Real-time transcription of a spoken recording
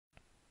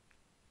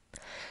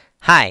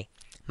Hi,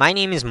 my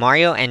name is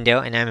Mario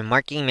Endo and I'm a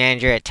marketing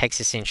manager at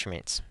Texas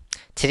Instruments.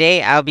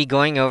 Today I'll be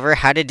going over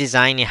how to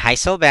design a high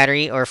cell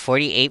battery or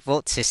 48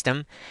 volt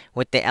system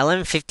with the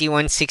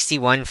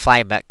LM5161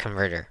 fly buck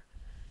converter.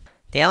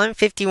 The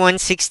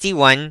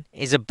LM5161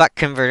 is a buck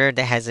converter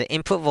that has an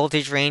input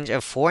voltage range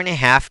of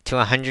 4.5 to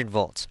 100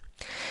 volts.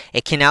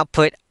 It can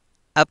output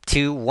up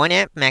to 1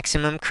 amp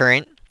maximum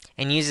current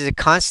and uses a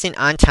constant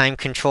on-time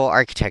control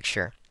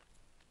architecture.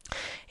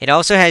 It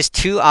also has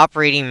two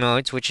operating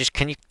modes, which is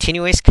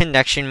continuous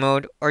conduction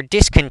mode or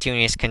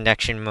discontinuous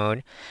conduction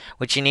mode,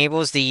 which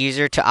enables the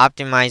user to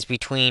optimize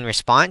between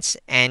response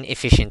and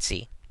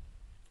efficiency.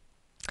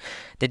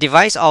 The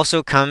device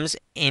also comes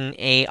in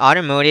a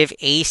automotive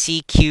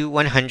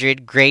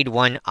ACQ100 Grade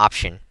 1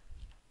 option.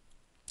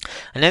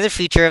 Another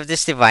feature of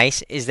this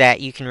device is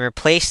that you can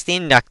replace the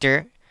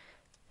inductor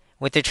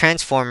with a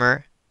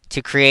transformer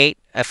to create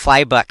a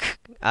fly buck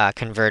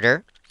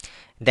converter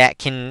that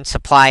can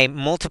supply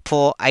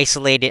multiple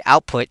isolated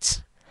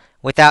outputs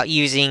without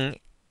using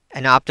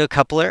an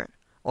optocoupler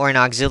or an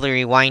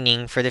auxiliary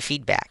winding for the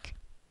feedback.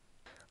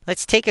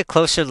 Let's take a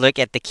closer look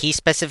at the key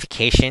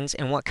specifications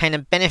and what kind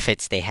of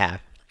benefits they have.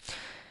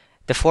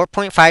 The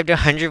 4.5 to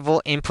 100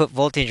 volt input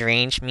voltage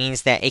range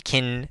means that it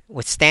can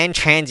withstand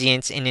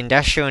transients in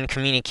industrial and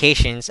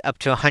communications up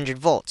to 100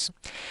 volts.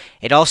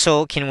 It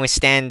also can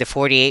withstand the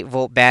 48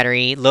 volt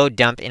battery load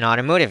dump in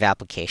automotive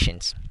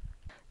applications.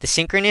 The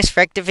synchronous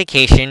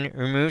rectification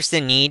removes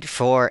the need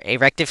for a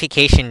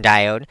rectification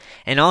diode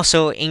and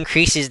also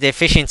increases the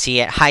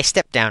efficiency at high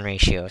step-down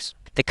ratios.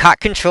 The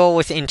COT control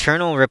with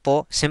internal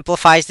ripple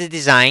simplifies the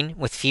design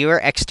with fewer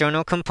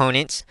external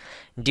components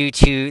due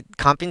to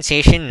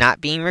compensation not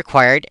being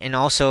required and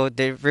also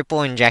the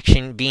ripple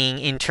injection being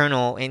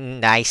internal in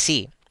the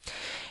IC.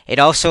 It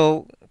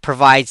also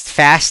provides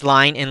fast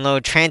line and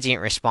load transient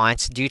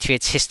response due to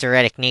its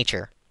hysteretic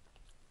nature.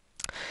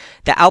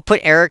 The output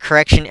error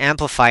correction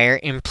amplifier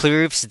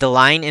improves the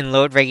line and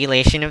load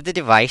regulation of the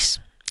device,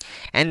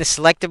 and the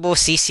selectable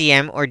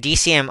CCM or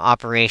DCM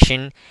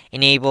operation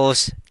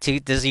enables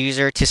the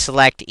user to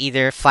select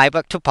either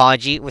flybuck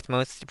topology with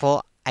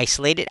multiple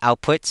isolated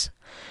outputs,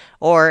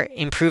 or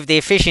improve the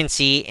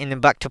efficiency in the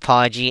buck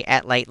topology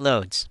at light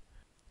loads.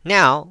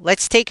 Now,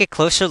 let's take a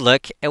closer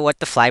look at what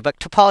the flybuck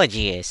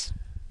topology is.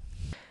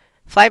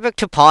 Flybuck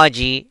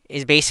topology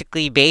is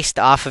basically based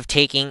off of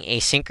taking a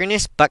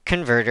synchronous buck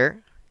converter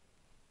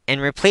and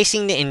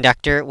replacing the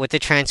inductor with a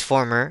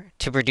transformer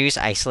to produce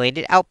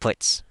isolated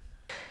outputs.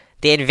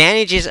 The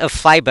advantages of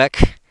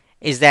flybuck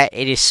is that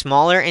it is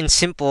smaller and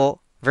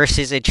simple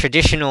versus a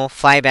traditional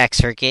flyback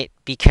circuit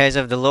because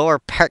of the lower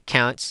part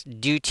counts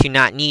due to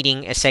not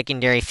needing a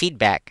secondary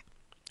feedback.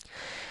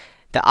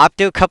 The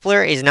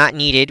optocoupler is not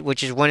needed,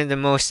 which is one of the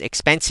most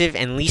expensive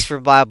and least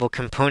reliable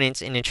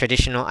components in a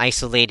traditional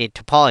isolated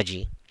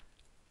topology.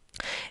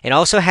 It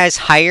also has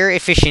higher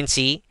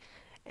efficiency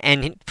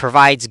and it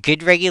provides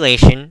good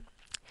regulation,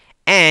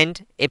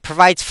 and it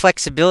provides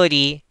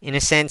flexibility in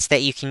a sense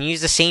that you can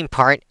use the same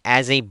part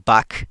as a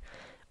buck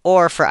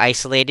or for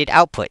isolated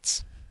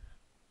outputs.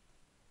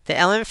 The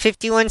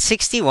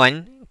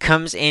LM5161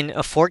 comes in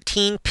a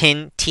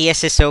 14-pin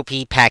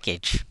TSSOP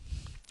package.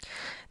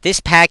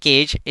 This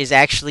package is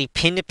actually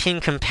pin-to-pin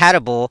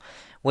compatible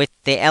with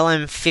the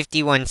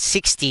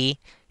LM5160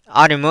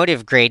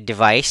 automotive grade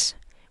device,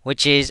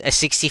 which is a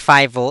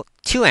 65 volt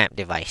 2 amp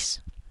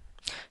device.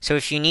 So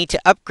if you need to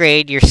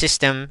upgrade your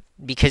system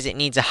because it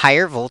needs a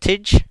higher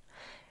voltage,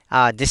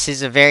 this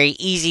is a very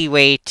easy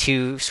way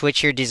to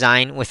switch your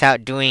design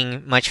without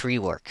doing much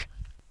rework.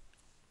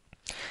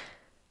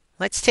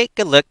 Let's take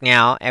a look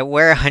now at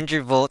where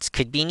 100 volts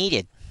could be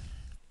needed.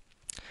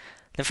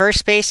 The first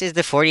space is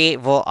the 48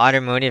 volt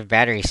automotive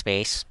battery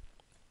space,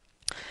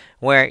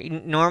 where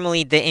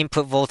normally the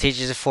input voltage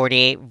is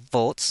 48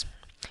 volts,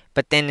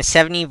 but then the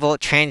 70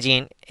 volt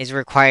transient is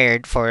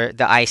required for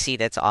the IC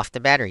that's off the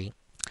battery.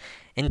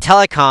 In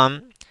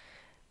telecom,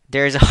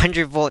 there is a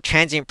 100 volt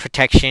transient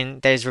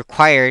protection that is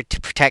required to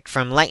protect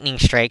from lightning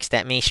strikes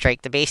that may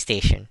strike the base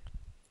station.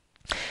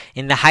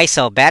 In the high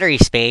cell battery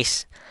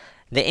space,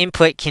 the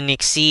input can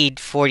exceed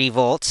 40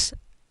 volts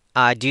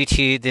due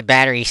to the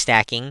battery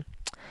stacking,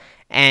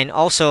 and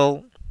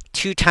also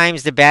 2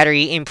 times the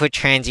battery input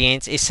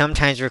transients is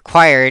sometimes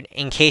required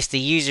in case the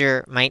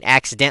user might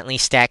accidentally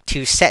stack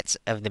 2 sets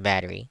of the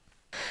battery.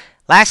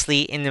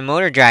 Lastly, in the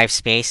motor drive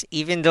space,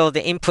 even though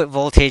the input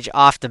voltage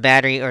off the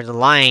battery or the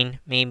line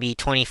may be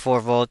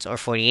 24 volts or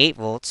 48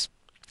 volts,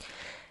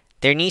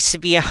 there needs to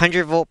be a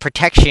 100 volt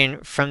protection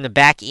from the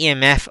back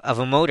EMF of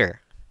a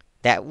motor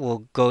that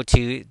will go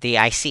to the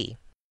IC.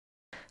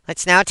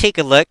 Let's now take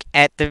a look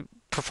at the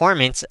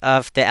performance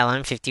of the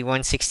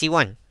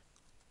LM5161.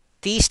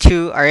 These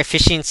two are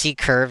efficiency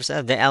curves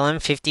of the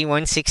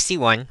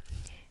LM5161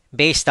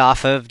 based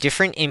off of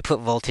different input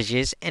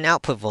voltages and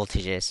output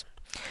voltages.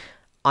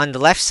 On the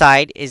left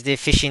side is the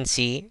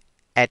efficiency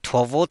at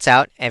 12 volts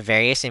out at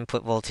various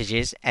input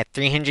voltages at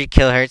 300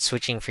 kHz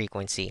switching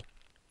frequency.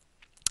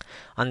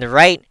 On the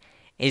right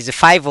is the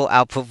 5 volt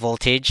output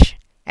voltage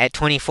at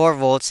 24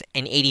 volts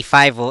and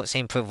 85 volts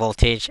input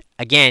voltage,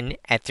 again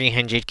at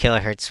 300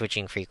 kilohertz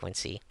switching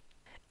frequency.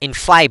 In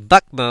fly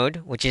buck mode,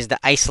 which is the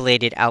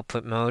isolated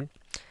output mode,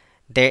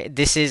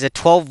 this is a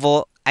 12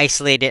 volt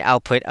isolated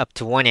output up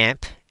to 1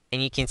 amp,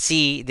 and you can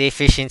see the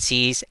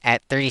efficiencies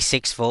at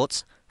 36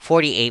 volts,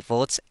 48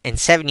 volts, and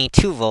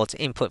 72 volts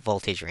input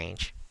voltage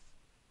range.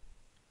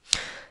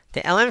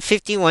 The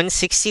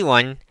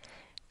LM5161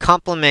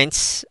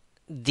 complements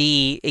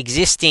the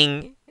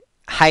existing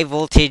high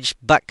voltage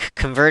buck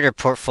converter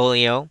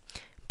portfolio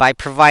by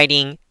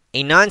providing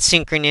a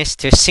non-synchronous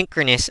to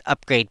synchronous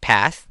upgrade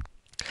path,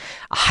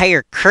 a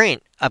higher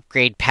current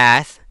upgrade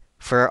path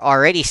for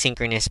already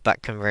synchronous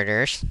buck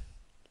converters,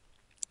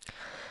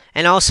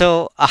 and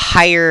also a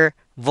higher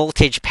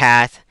voltage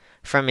path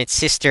from its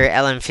sister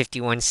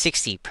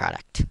LM5160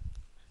 product.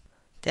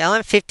 The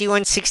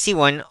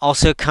LM5161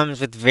 also comes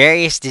with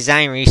various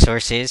design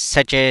resources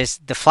such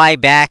as the fly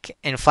back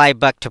and fly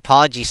buck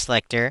topology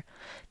selector,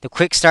 the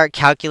quick start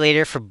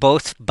calculator for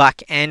both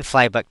buck and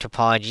fly buck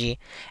topology,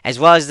 as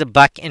well as the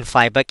buck and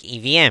fly buck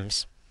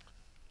EVMs.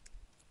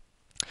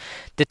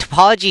 The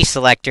topology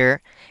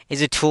selector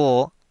is a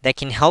tool that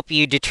can help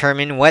you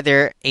determine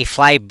whether a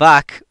fly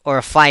buck or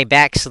a fly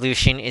back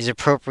solution is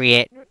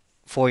appropriate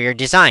for your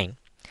design.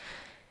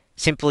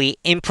 Simply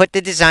input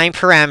the design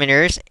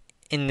parameters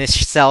in the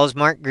cells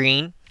marked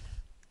green,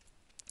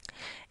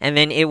 and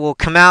then it will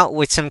come out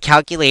with some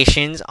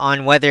calculations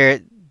on whether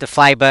the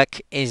fly buck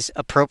is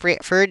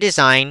appropriate for a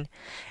design,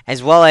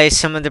 as well as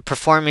some of the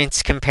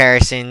performance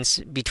comparisons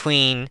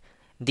between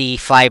the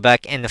fly buck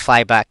and the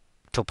fly buck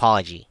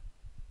topology.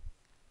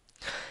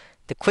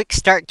 The quick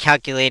start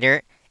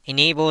calculator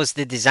enables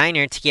the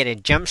designer to get a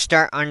jump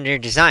start on their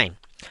design.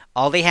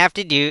 All they have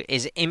to do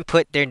is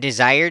input their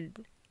desired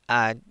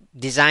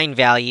design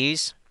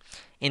values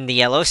in the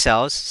yellow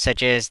cells,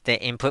 such as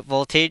the input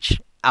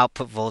voltage,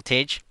 output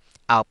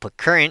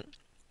current,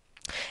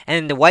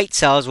 and the white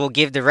cells will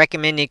give the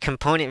recommended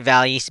component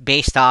values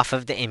based off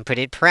of the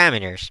inputted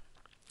parameters.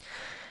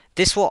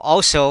 This will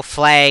also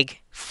flag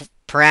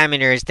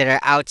parameters that are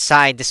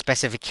outside the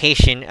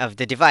specification of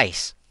the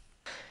device.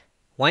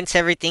 Once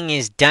everything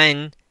is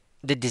done,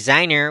 the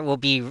designer will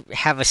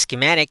have a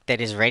schematic that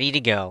is ready to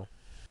go.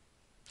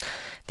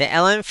 The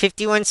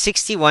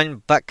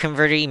LM5161 buck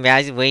converter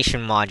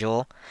evaluation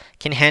module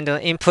can handle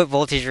input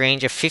voltage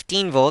range of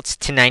 15 volts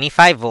to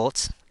 95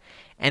 volts,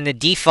 and the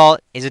default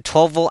is a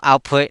 12 volt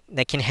output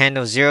that can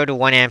handle 0 to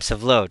 1 amps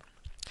of load.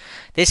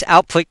 This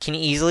output can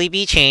easily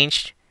be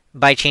changed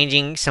by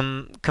changing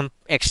some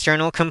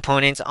external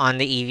components on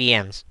the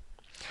EVMs.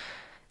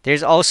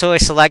 There's also a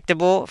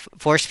selectable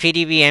force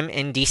PWM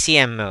and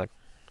DCM mode.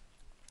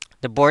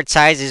 The board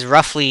size is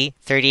roughly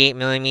 38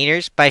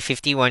 millimeters by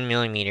 51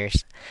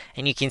 millimeters,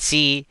 and you can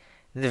see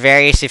the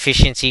various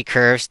efficiency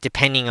curves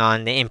depending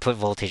on the input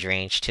voltage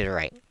range to the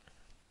right.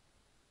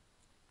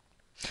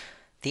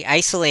 The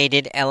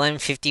isolated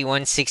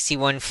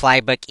LM5161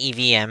 flybuck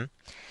EVM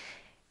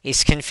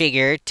is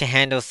configured to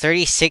handle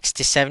 36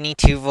 to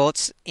 72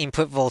 volts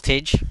input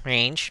voltage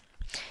range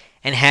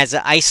and has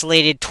an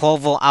isolated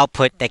 12 volt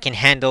output that can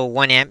handle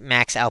 1 amp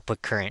max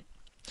output current.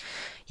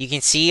 You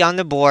can see on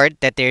the board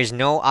that there is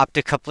no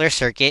optocoupler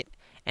circuit,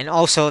 and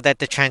also that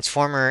the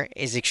transformer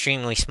is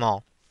extremely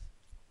small.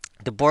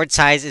 The board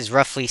size is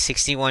roughly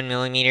 61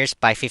 millimeters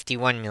by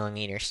 51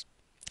 millimeters.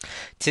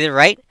 To the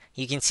right,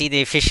 you can see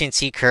the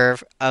efficiency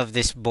curve of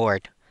this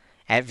board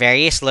at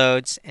various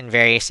loads and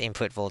various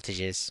input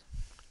voltages.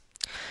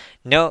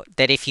 Note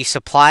that if you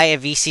supply a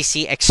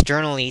VCC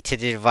externally to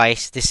the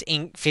device, this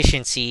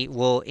efficiency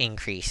will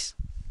increase.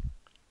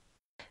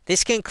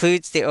 This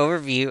concludes the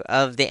overview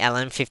of the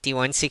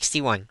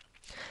LM5161.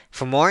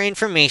 For more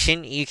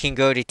information, you can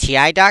go to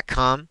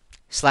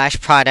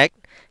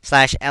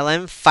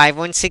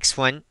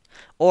ti.com/product/LM5161,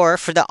 or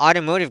for the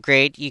automotive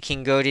grade, you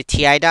can go to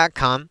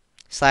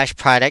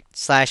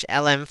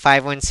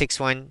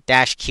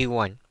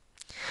ti.com/product/LM5161-Q1.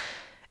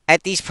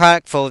 At these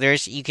product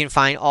folders, you can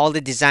find all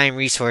the design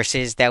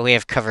resources that we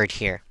have covered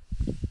here.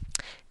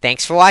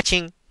 Thanks for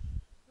watching!